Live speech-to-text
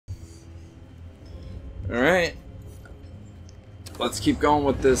Alright. Let's keep going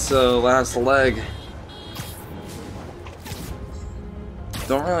with this last leg.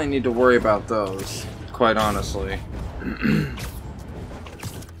 Don't really need to worry about those, quite honestly.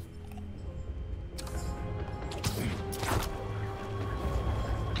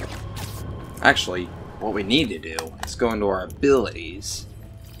 Actually, what we need to do is go into our abilities.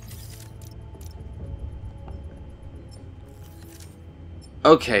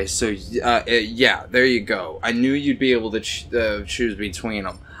 Okay, so yeah, there you go. I knew you'd be able to choose between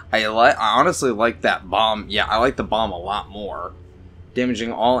them. I honestly like that bomb. Yeah, I like the bomb a lot more.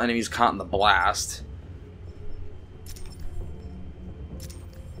 Damaging all enemies caught in the blast.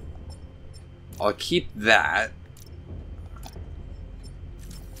 I'll keep that.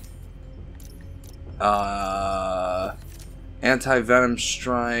 Anti-venom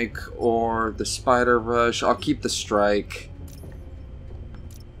strike or the spider rush. I'll keep the strike.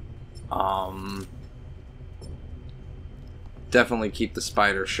 Definitely keep the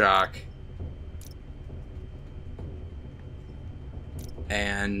spider shock.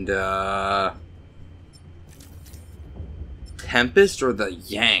 And Tempest or the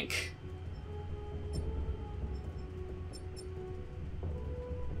Yank?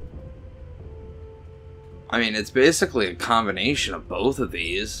 I mean, it's basically a combination of both of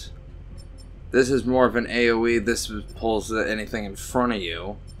these. This is more of an AoE, this pulls anything in front of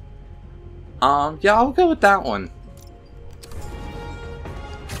you. Yeah, I'll go with that one.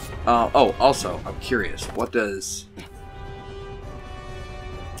 Oh, also, I'm curious, what does...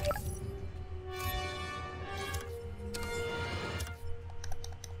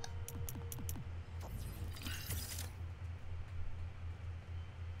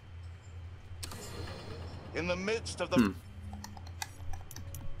 In the midst of the...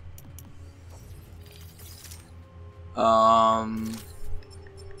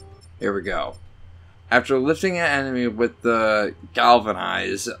 Here we go. After lifting an enemy with the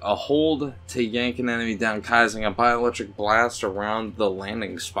Galvanize, a hold to yank an enemy down, causing a bioelectric blast around the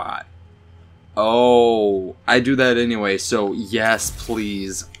landing spot. Oh, I do that anyway, so yes,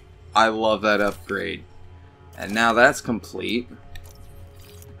 please. I love that upgrade. And now that's complete.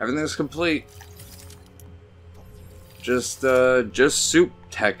 Everything's complete. Just suit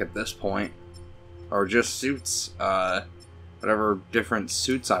tech at this point. Or just suits, whatever different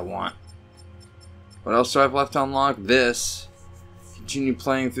suits I want. What else do I have left to unlock? This. Continue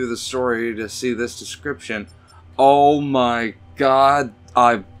playing through the story to see this description. Oh my god.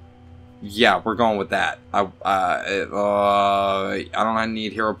 Yeah, we're going with that. I don't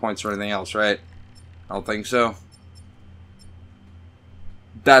need hero points or anything else, right? I don't think so.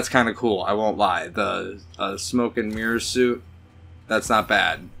 That's kind of cool, I won't lie. The smoke and mirrors suit, that's not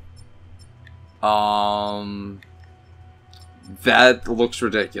bad. That looks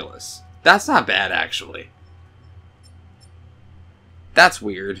ridiculous. That's not bad, actually. That's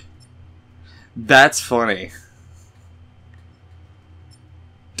weird. That's funny.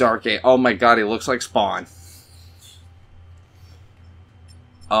 Dark A. Oh my god, he looks like Spawn.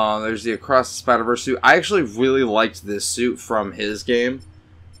 There's the Across the Spider-Verse suit. I actually really liked this suit from his game.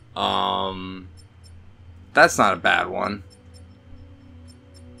 That's not a bad one.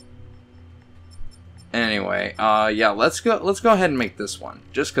 Anyway, yeah, let's go ahead and make this one,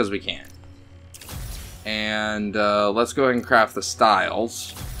 just because we can. And, let's go ahead and craft the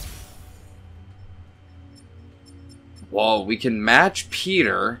styles. Whoa, we can match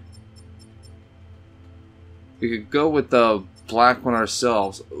Peter. We could go with the black one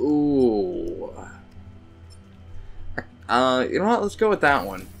ourselves. Ooh. You know what, let's go with that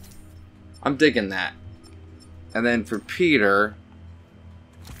one. I'm digging that. And then for Peter...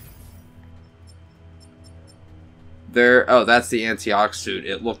 oh, that's the anti-ox suit.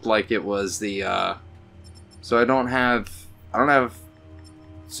 It looked like it was the, so I don't have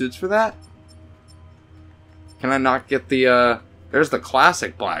suits for that? Can I not get the, there's the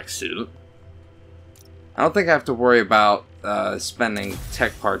classic black suit. I don't think I have to worry about, spending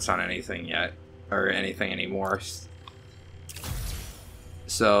tech parts on anything yet. Or anything anymore.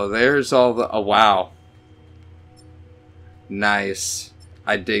 So there's all the, oh wow. Nice.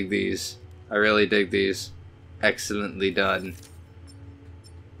 I dig these. I really dig these. Excellently done.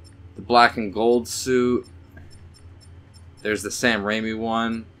 The black and gold suit. There's the Sam Raimi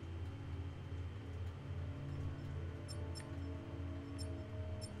one.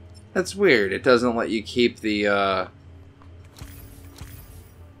 That's weird. It doesn't let you keep the,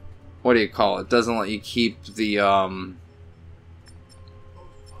 what do you call it? It doesn't let you keep the,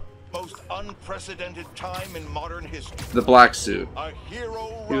 most unprecedented time in modern history. The black suit. A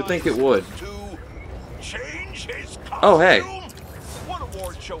hero you would think it would. To change his costume. Oh, hey. What a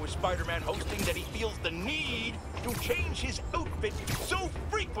award show is Spider-Man hosting that he feels the need to change his outfit so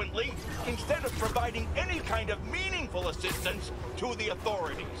frequently instead of providing any kind of meaningful assistance to the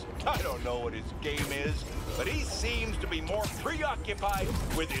authorities? I don't know what his game is, but he seems to be more preoccupied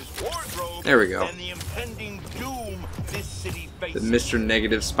with his wardrobe there we go. than the impending doom this city faces. The Mr.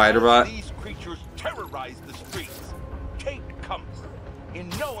 Negative Spider-Bot. These creatures terrorize the streets. Take comfort in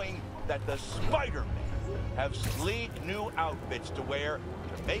knowing that the Spider-Men have sleek new outfits to wear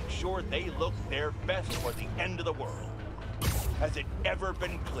to make sure they look their best for the end of the world. Has it ever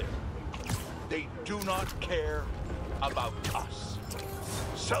been clear? They do not care about us.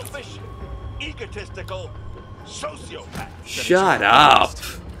 Selfish, egotistical sociopaths. Shut up!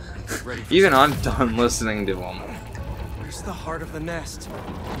 Even I'm done listening to him. Where's the heart of the nest?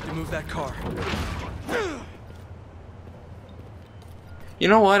 Need to move that car. You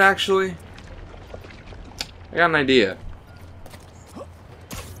know what, actually? I got an idea.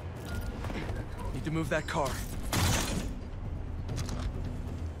 Need to move that car.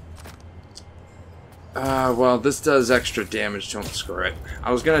 Well, this does extra damage to him. Screw it.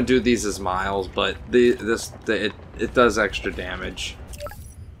 I was gonna do these as Miles, but it does extra damage.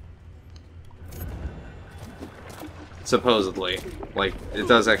 Supposedly. Like, it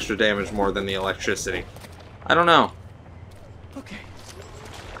does extra damage more than the electricity. I don't know. Okay.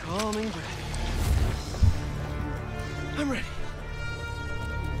 Calming breath. I'm ready.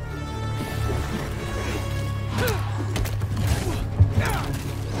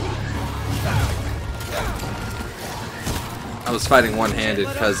 I was fighting one-handed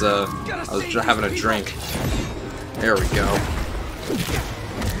because I was having a drink. There we go.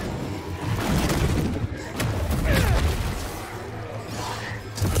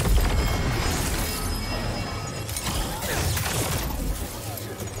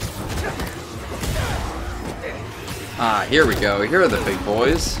 Ah, here we go. Here are the big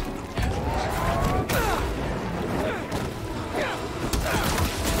boys.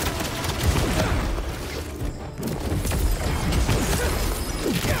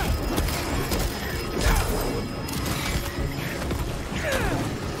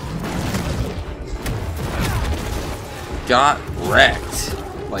 Got wrecked.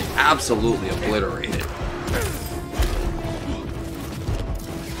 Like, absolutely obliterated.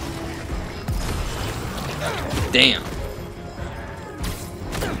 Damn.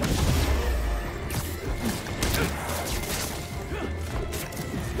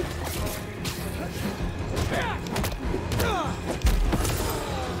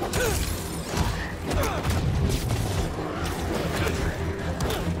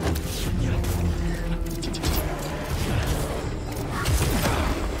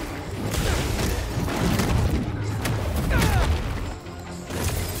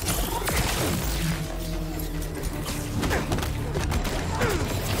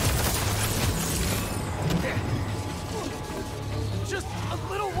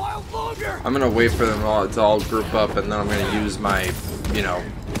 I'm gonna wait for them all to all group up, and then I'm gonna use my, you know,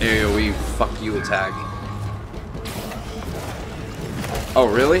 AoE fuck you attack.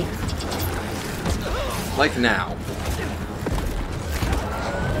 Oh, really? Like now.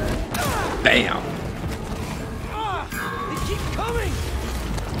 Bam. They keep coming.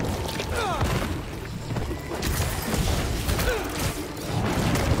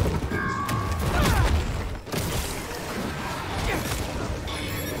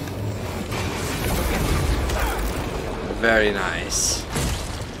 Very nice.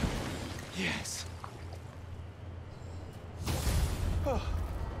 Yes. Oh,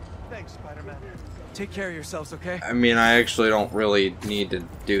 thanks, Spider-Man. Take care of yourselves, okay? I mean, I actually don't really need to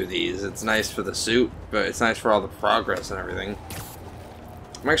do these. It's nice for the suit, but it's nice for all the progress and everything.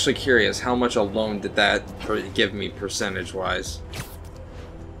 I'm actually curious, how much alone did that give me percentage-wise?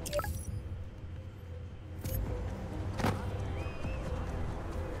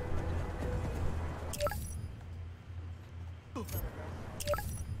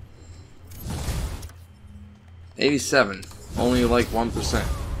 $87. Only like 1%.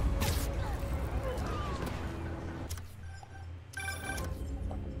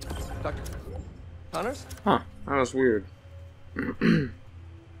 Dr. Connors? Huh. That was weird. The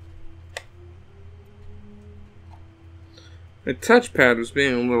touchpad was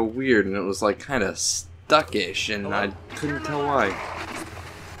being a little weird, and it was like kind of stuckish, and I couldn't tell why.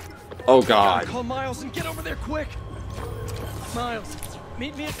 Oh god. Call Miles and get over there quick. Miles,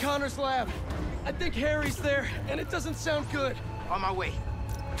 meet me at Connor's lab. I think Harry's there, and it doesn't sound good. On my way.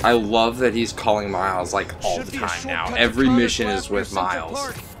 I love that he's calling Miles like all the time now. Every mission is with Miles.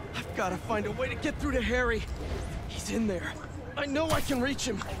 I've got to find a way to get through to Harry. He's in there. I know I can reach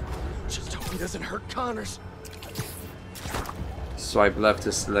him. Just hope he doesn't hurt Connors. Swipe left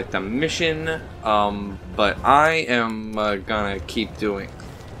to select a mission. But I am gonna keep doing...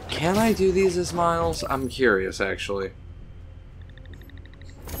 Can I do these as Miles? I'm curious, actually.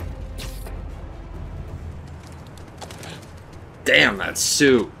 Damn, that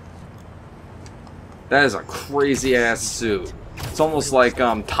suit. That is a crazy-ass suit. It's almost like,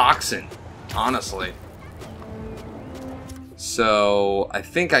 Toxin, honestly. So, I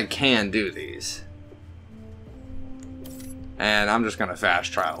think I can do these. And I'm just gonna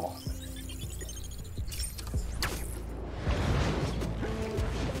fast travel.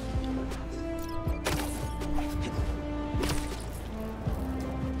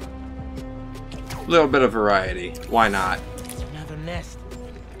 Little bit of variety. Why not? Another nest.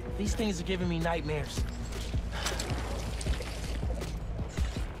 These things are giving me nightmares.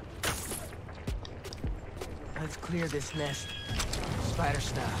 Let's clear this nest. Spider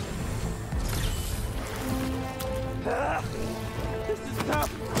style. This is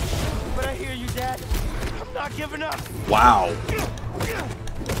tough. But I hear you, Dad. I'm not giving up. Wow.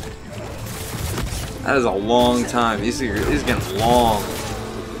 That is a long time. These are getting long.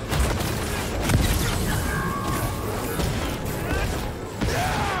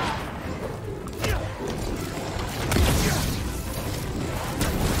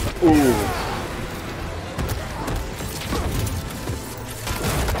 Ooh.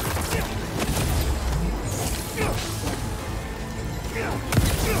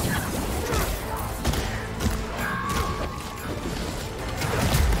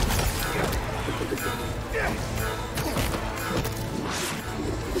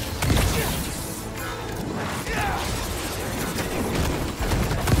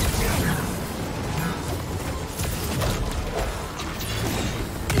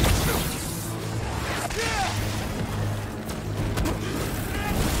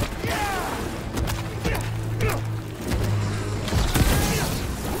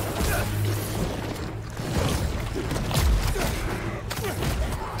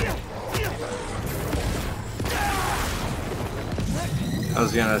 I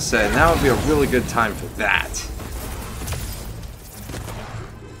was gonna say, now would be a really good time for that.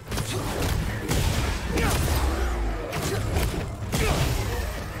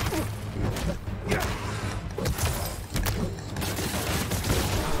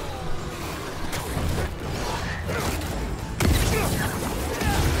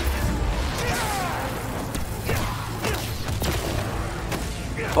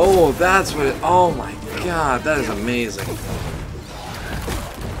 Oh, that's what it, oh my god, that is amazing.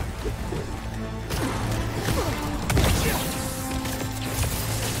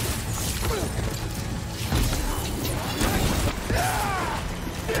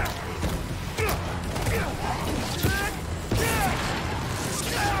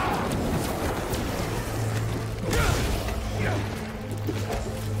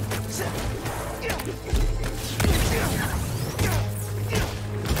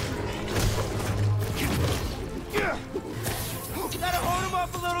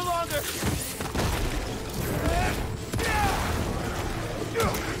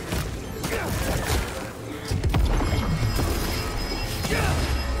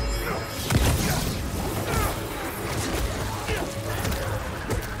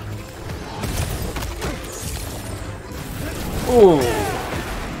 Ooh.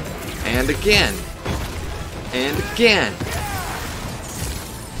 And again. And again.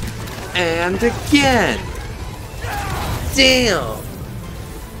 And again. Damn.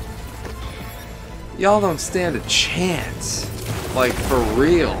 Y'all don't stand a chance. Like, for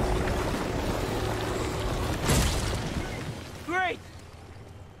real. Great.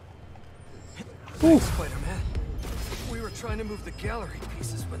 Thanks, Spider-Man. We were trying to move the gallery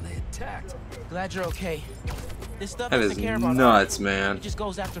pieces when they attacked. Glad you're okay. This stuff That doesn't is care about nuts, us. man. It just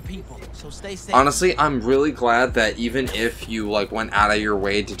goes after people, so stay safe. Honestly, I'm really glad that even if you like went out of your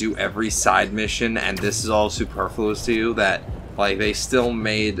way to do every side mission and this is all superfluous to you, that like they still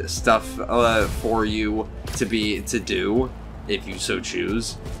made stuff for you to do if you so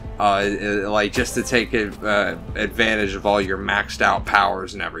choose. Like just to take advantage of all your maxed out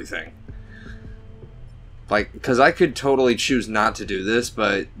powers and everything. Like, because I could totally choose not to do this,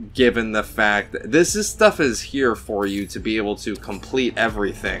 but given the fact that this stuff is here for you to be able to complete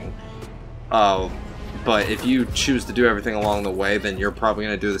everything. But if you choose to do everything along the way, then you're probably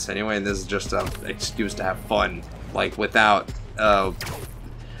going to do this anyway, and this is just an excuse to have fun. Like, without...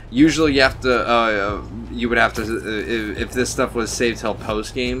 usually you have to... you would have to... if this stuff was saved till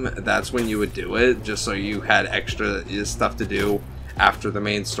post-game, that's when you would do it, just so you had extra stuff to do after the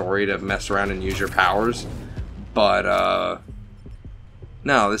main story to mess around and use your powers. But,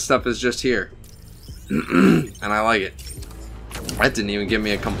 no, this stuff is just here. And I like it. That didn't even give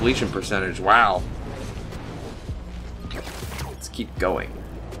me a completion percentage. Wow. Let's keep going.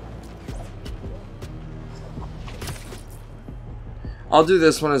 I'll do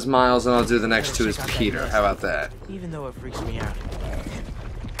this one as Miles, and I'll do the next two as Peter. How about that? Even though it freaks me out.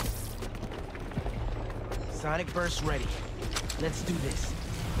 Sonic burst ready. Let's do this.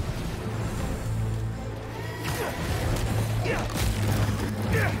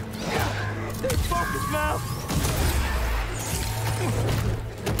 Stay focused, Mal.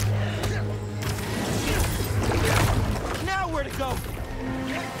 Now where to go?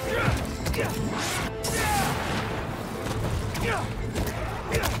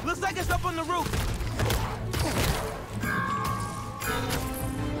 Looks like it's up on the roof.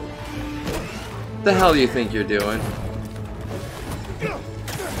 The hell do you think you're doing?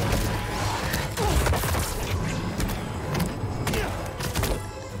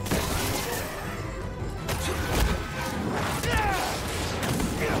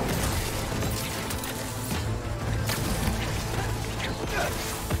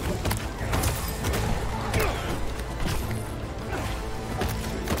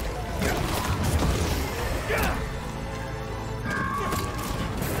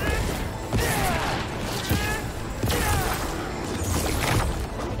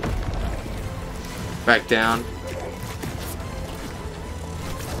 Back down.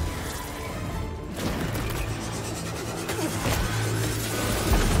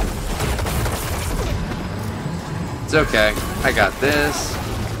 It's okay. I got this.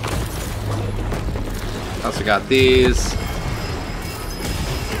 Also got these.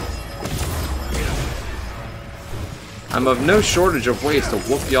 I'm of no shortage of ways to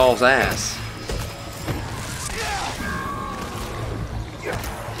whoop y'all's ass.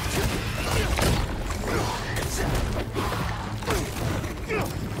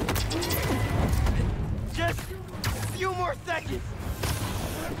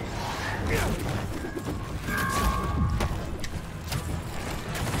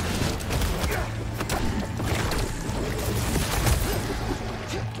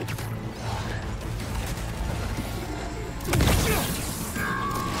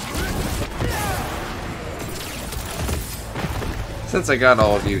 Since I got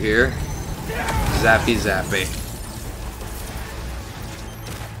all of you here, zappy zappy.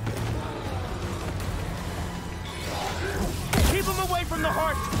 Keep him away from the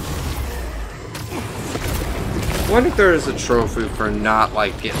heart. I wonder if there is a trophy for not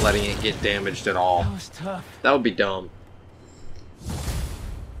like letting it get damaged at all. That was tough. That would be dumb.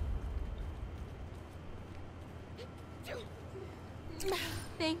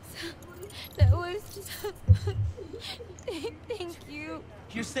 Thanks. That was... Thank you.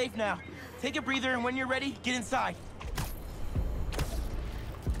 You're safe now. Take a breather, and when you're ready, get inside.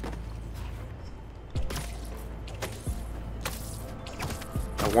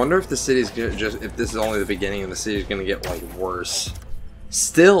 I wonder if the city's gonna if this is only the beginning and the city's gonna get like worse.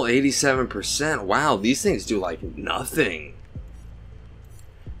 Still 87%. Wow, these things do like nothing.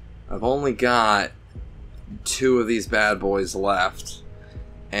 I've only got 2 of these bad boys left,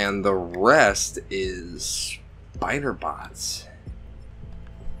 and the rest is spider bots.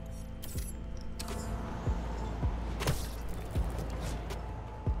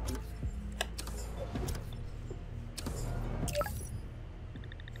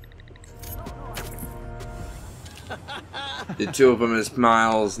 Did 2 of them as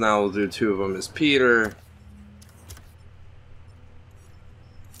Miles, now we'll do 2 of them as Peter.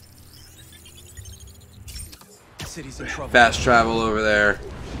 City's in trouble. Fast travel over there.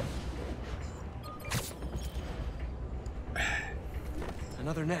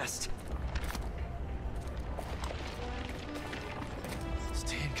 Another nest.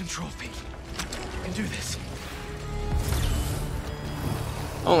 Stay in control, Pete. You can do this.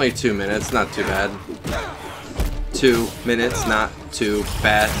 Only 2 minutes, not too bad. 2 minutes, not too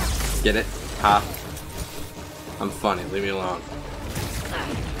bad. Get it? Ha. I'm funny, leave me alone.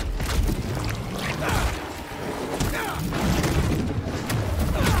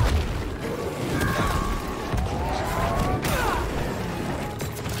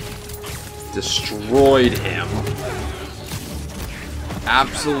 Destroyed him.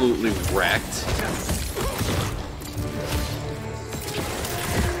 Absolutely wrecked.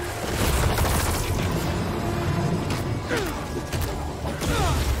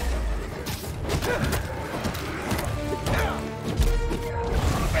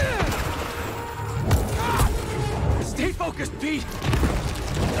 Stay focused, Pete.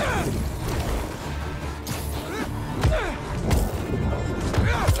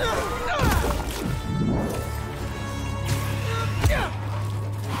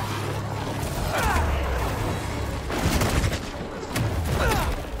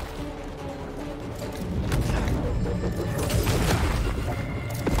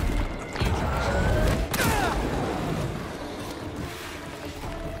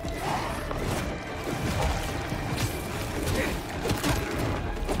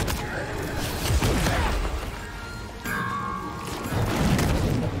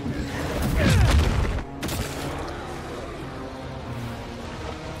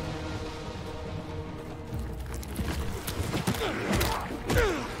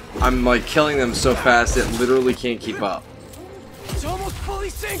 I'm like killing them so fast it literally can't keep up. It's almost fully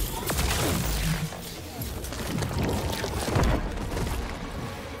synced.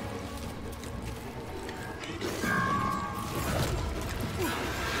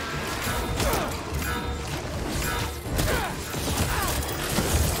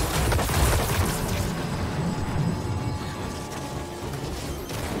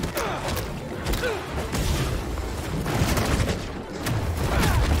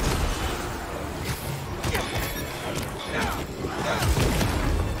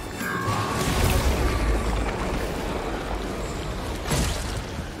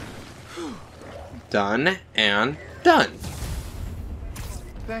 Done and done.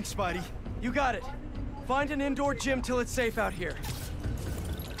 Thanks, Spidey. You got it. Find an indoor gym till it's safe out here.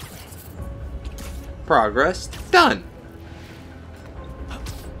 Progress done.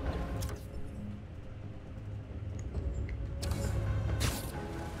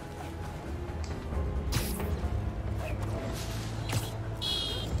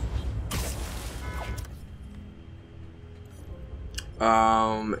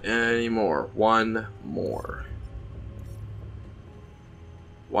 Any more? One more.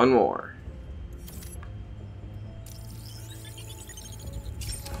 One more.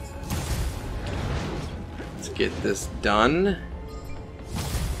 Let's get this done.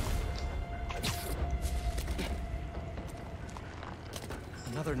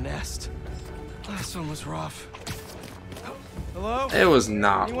 Another nest. Last one was rough. Hello? It was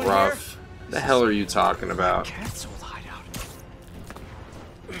not Anyone rough. The hell are you talking about? Cat's old hideout.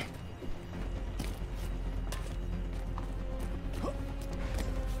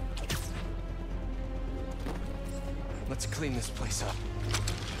 Let's clean this place up.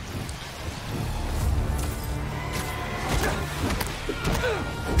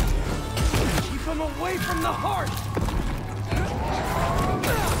 Keep him away from the heart!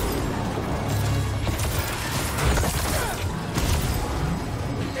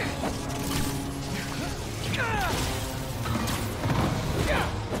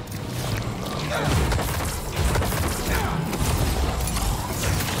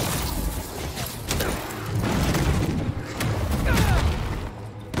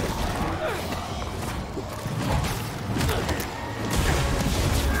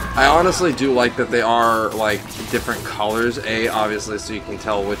 I honestly do like that they are like different colors. A, obviously, so you can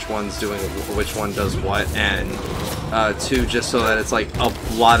tell which one's doing which one does what, and two, just so that it's like a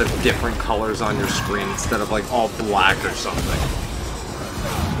lot of different colors on your screen instead of like all black or something.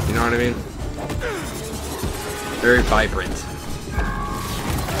 You know what I mean? Very vibrant.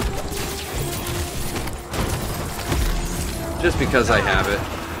 Just because I have it.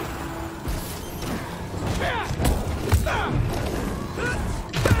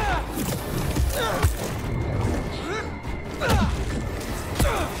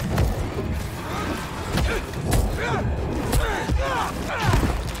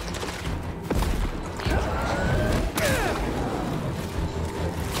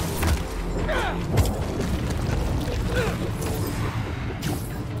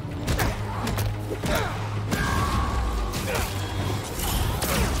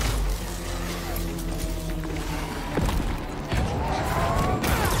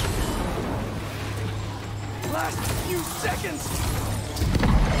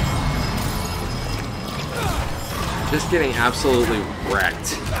 Just getting absolutely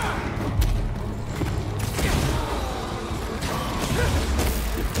wrecked.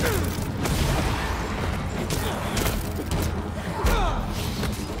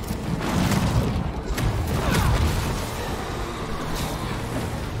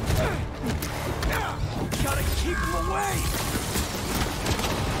 Gotta keep him away!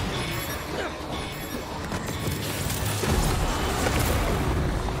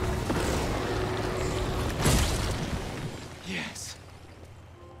 Yes.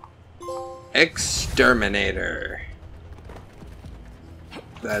 Exterminator.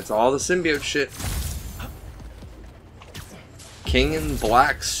 That's all the symbiote shit. King in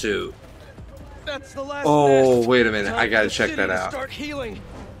black suit. That's the last Oh, nest. wait a minute. Time I gotta for the check city that to out. Start healing.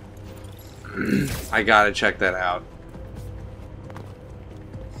 I gotta check that out.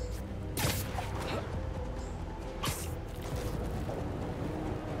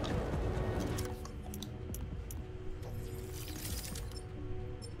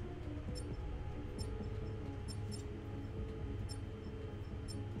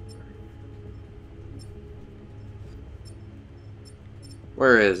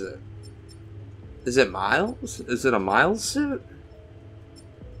 Where is it? Is it Miles? Is it a Miles suit?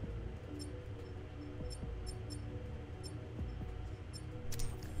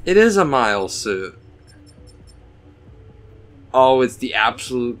 It is a Miles suit. Oh, it's the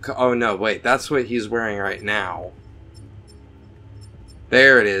absolute... Oh, no, wait. That's what he's wearing right now.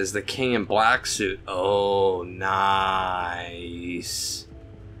 There it is. The King in Black suit. Oh, nice.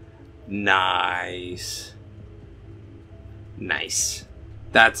 Nice. Nice.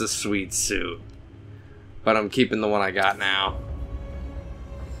 That's a sweet suit. But I'm keeping the one I got now.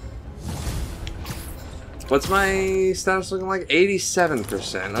 What's my status looking like?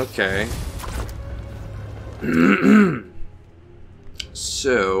 87%. Okay.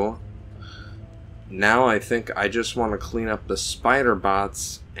 So, now I think I just want to clean up the spider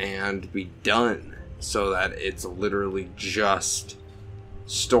bots and be done. So that it's literally just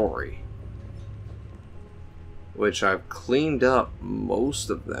story. Which I've cleaned up most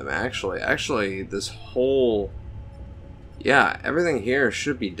of them, actually. Actually, this whole... Yeah, everything here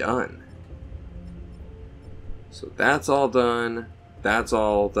should be done. So that's all done. That's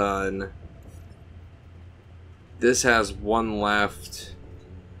all done. This has one left.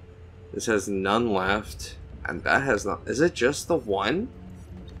 This has none left. And that has not... Is it just the one?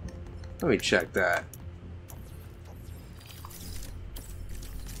 Let me check that.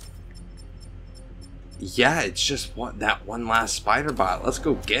 Yeah, it's just that one last spider bot. Let's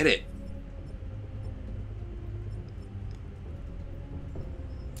go get it.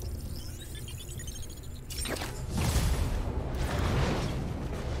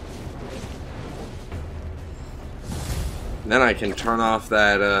 Then I can turn off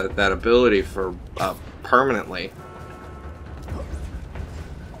that that ability for permanently.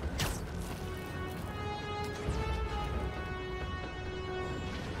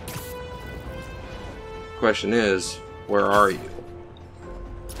 Question is, where are you?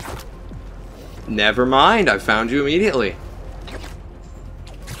 Never mind, I found you immediately.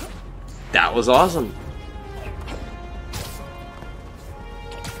 That was awesome.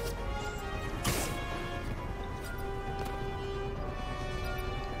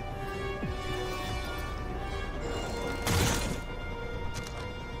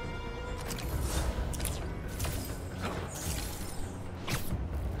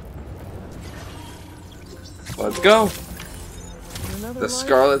 Let's go. The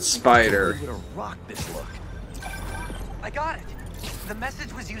Scarlet Spider. I got it. The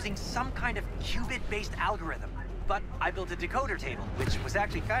message was using some kind of qubit-based algorithm, but I built a decoder table, which was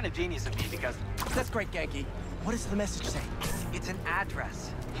actually kind of genius of me because... That's great, Genki. What does the message say? It's an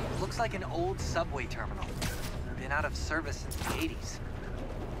address. Looks like an old subway terminal. Been out of service since the 80s.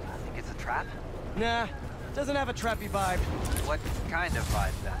 I think it's a trap? Nah, doesn't have a trappy vibe. What kind of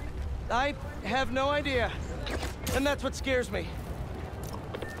vibe then? I have no idea. And that's what scares me.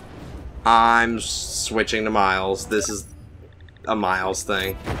 I'm switching to Miles. This is a Miles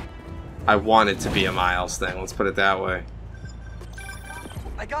thing. I want it to be a Miles thing. Let's put it that way.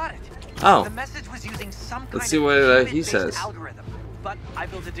 I got it. Oh. The message was using some kind Let's see of what he qubit-based says. algorithm, but I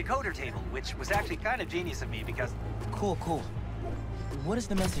built a decoder table, which was actually kind of genius of me because... Cool. What does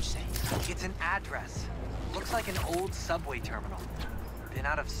the message say? It's an address. Looks like an old subway terminal. Been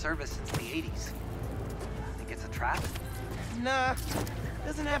out of service since the 80s. Think it's a trap? Nah,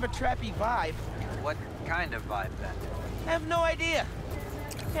 doesn't have a trappy vibe. What kind of vibe then? Have no idea.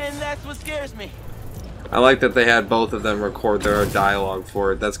 And that's what scares me. I like that they had both of them record their dialogue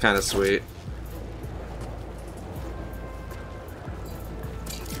for it. That's kind of sweet.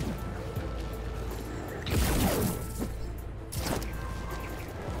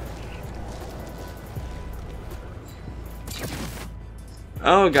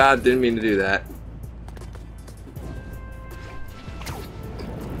 Oh god, didn't mean to do that.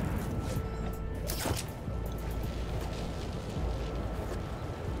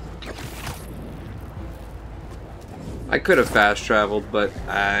 I could have fast traveled, but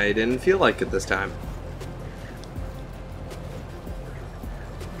I didn't feel like it this time.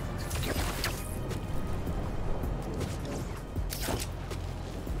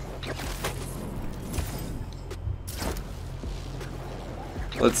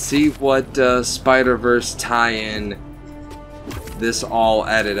 Let's see what Spider-Verse tie-in this all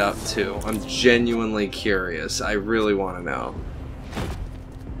added up to. I'm genuinely curious. I really want to know.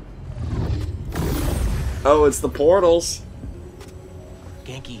 Oh, it's the portals.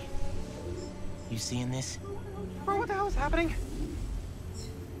 Genki, you seeing this? Bro, what the hell is happening?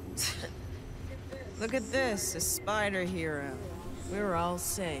 Look at this, a spider hero. We're all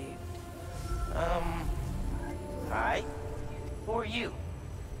saved. Hi. Who are you?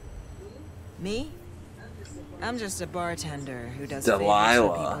 Me? I'm just a bartender who does Delilah. favors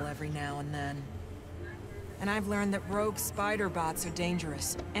for people every now and then. And I've learned that rogue spider bots are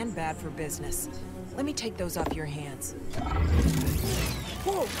dangerous and bad for business. Let me take those off your hands.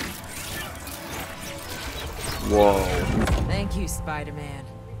 Whoa! Whoa. Thank you, Spider-Man.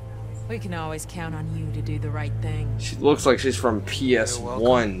 We can always count on you to do the right thing. She looks like she's from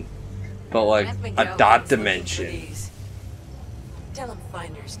PS1, but like Let a Miguel dot keeps looking for dimension. these. Tell him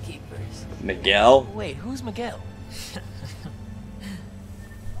finders keepers. Miguel? Wait, who's Miguel?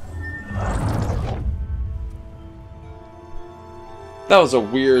 That was a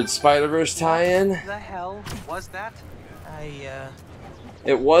weird Spider-Verse tie-in. The hell was that?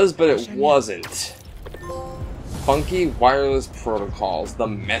 It was, but it wasn't. Funky wireless protocols. The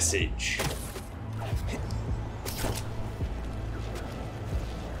message.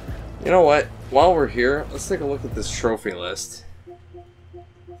 You know what? While we're here, let's take a look at this trophy list.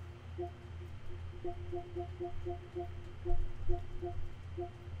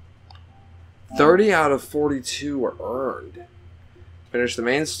 $30 out of 42 were earned. Finish the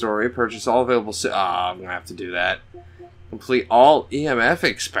main story. Purchase all available. I'm gonna have to do that. Complete all EMF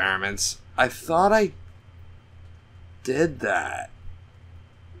experiments. I thought I did that.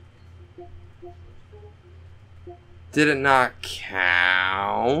 Did it not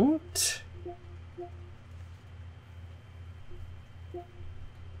count?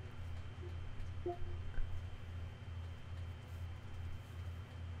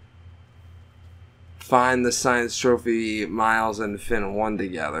 Find the science trophy. Miles and Finn won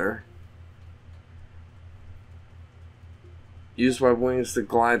together. Use web wings to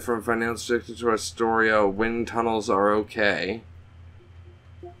glide from financial district to Astoria. Wind tunnels are okay.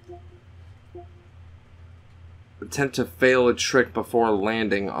 Attempt to fail a trick before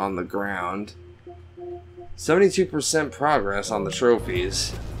landing on the ground. 72% progress on the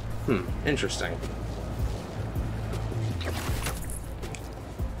trophies. Interesting.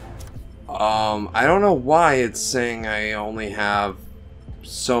 I don't know why it's saying I only have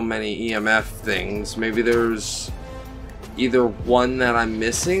so many EMF things. Maybe there's either one that I'm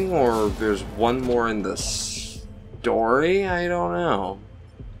missing or there's one more in the story. I don't know.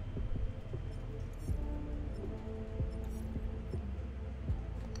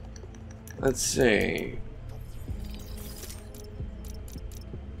 Let's see.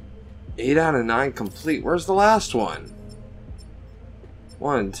 8 out of 9 complete. Where's the last one?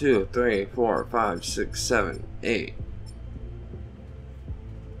 1, 2, 3, 4, 5, 6, 7, 8.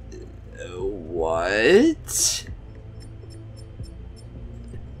 What?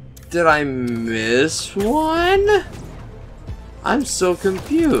 Did I miss one? I'm so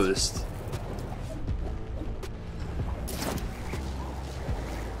confused.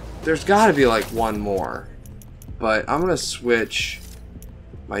 There's gotta be like one more. But I'm gonna switch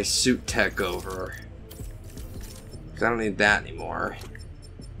my suit tech over. 'Cause I don't need that anymore.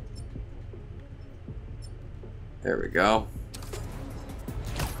 There we go.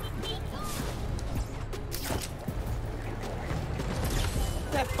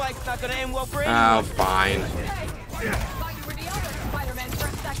 That fight's not gonna end well for anyone. Oh, fine.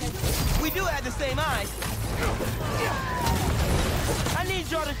 We do have the same eyes. I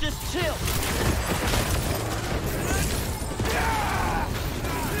need y'all to just chill.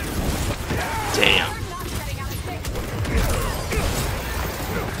 Damn.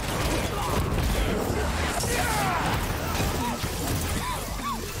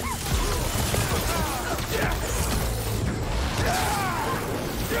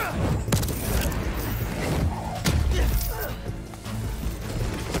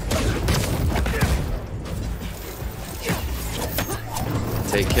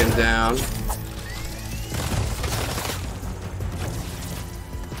 Take him down.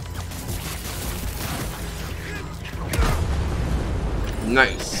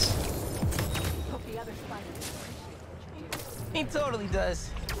 Nice. He totally does.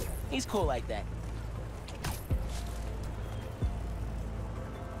 He's cool like that.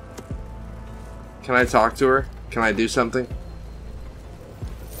 Can I talk to her? Can I do something?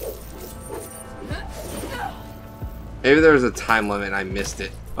 Maybe there was a time limit and I missed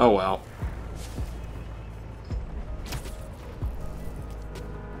it. Oh well.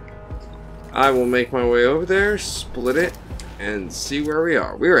 I will make my way over there, split it, and see where we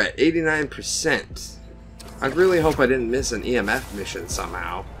are. We're at 89%. I really hope I didn't miss an EMF mission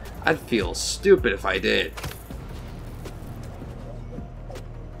somehow. I'd feel stupid if I did.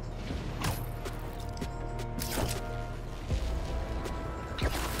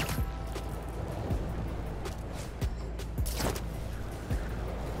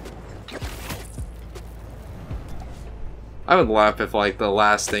 I would laugh if like the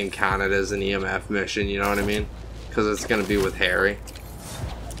last thing counted as an EMF mission, you know what I mean? Because it's gonna be with Harry.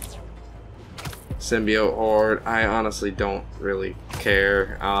 Symbiote Horde, I honestly don't really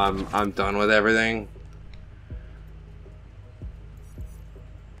care. I'm done with everything.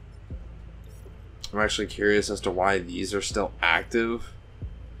 I'm actually curious as to why these are still active.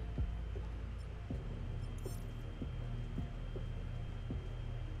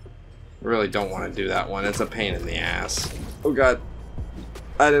 I really don't want to do that one. It's a pain in the ass. Oh god.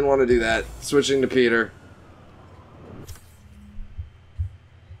 I didn't want to do that. Switching to Peter.